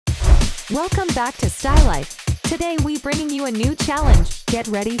Welcome back to Style Life. Today we bringing you a new challenge. Get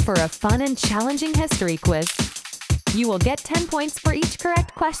ready for a fun and challenging history quiz. You will get 10 points for each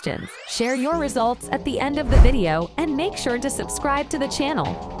correct question. Share your results at the end of the video and make sure to subscribe to the channel.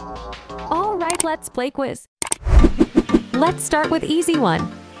 Alright, let's play quiz. Let's start with easy one.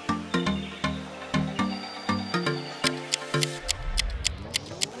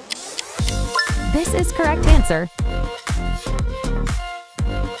 This is correct answer.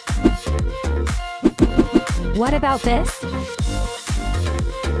 What about this?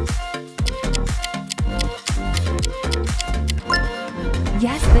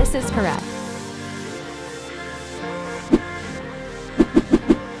 Yes, this is correct.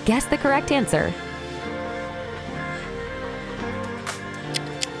 Guess the correct answer.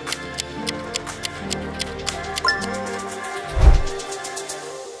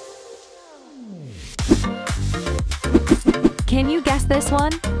 Can you guess this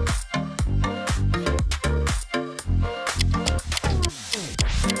one?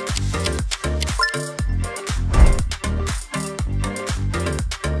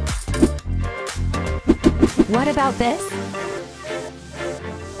 What about this?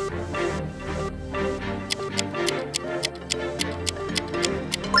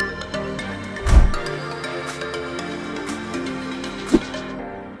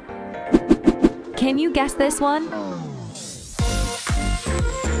 Can you guess this one?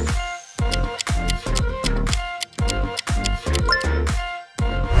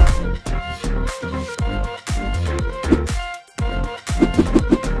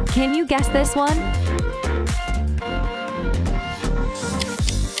 Can you guess this one?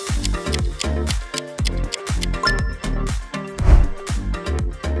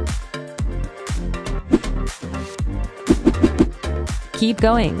 Keep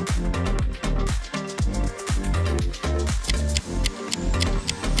going.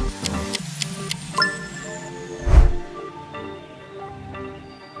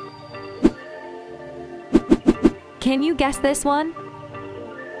 Can you guess this one?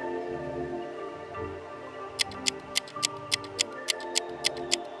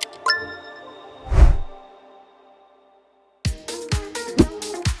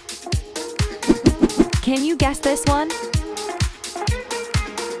 Can you guess this one?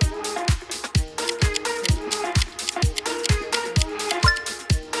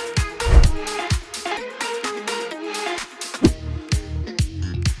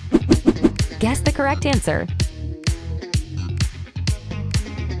 Guess the correct answer.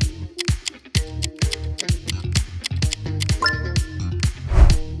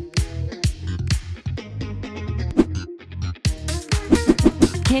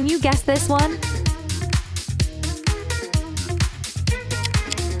 Can you guess this one?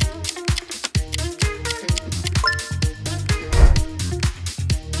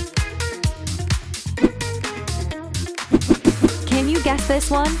 Can you guess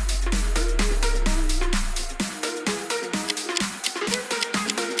this one?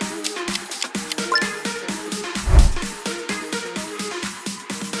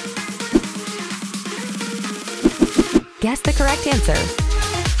 Guess the correct answer.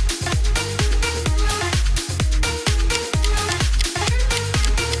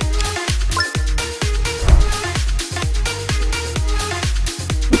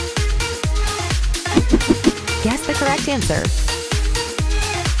 Guess the correct answer.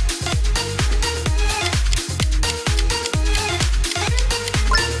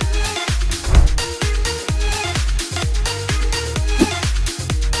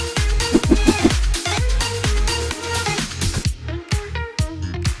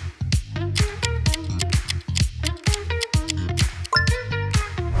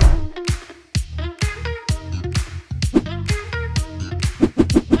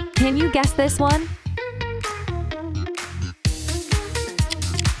 Can you guess this one?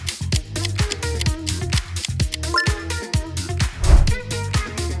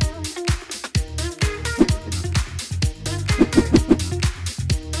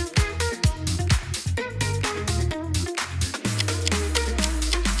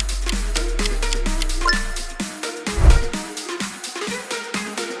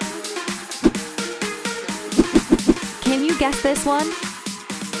 Can you guess this one?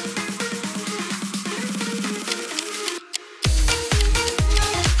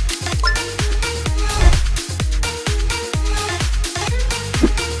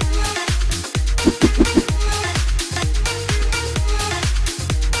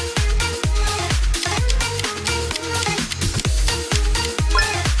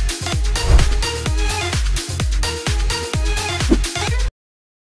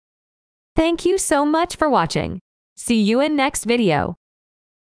 Thank you so much for watching. See you in next video.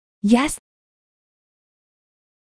 Yes,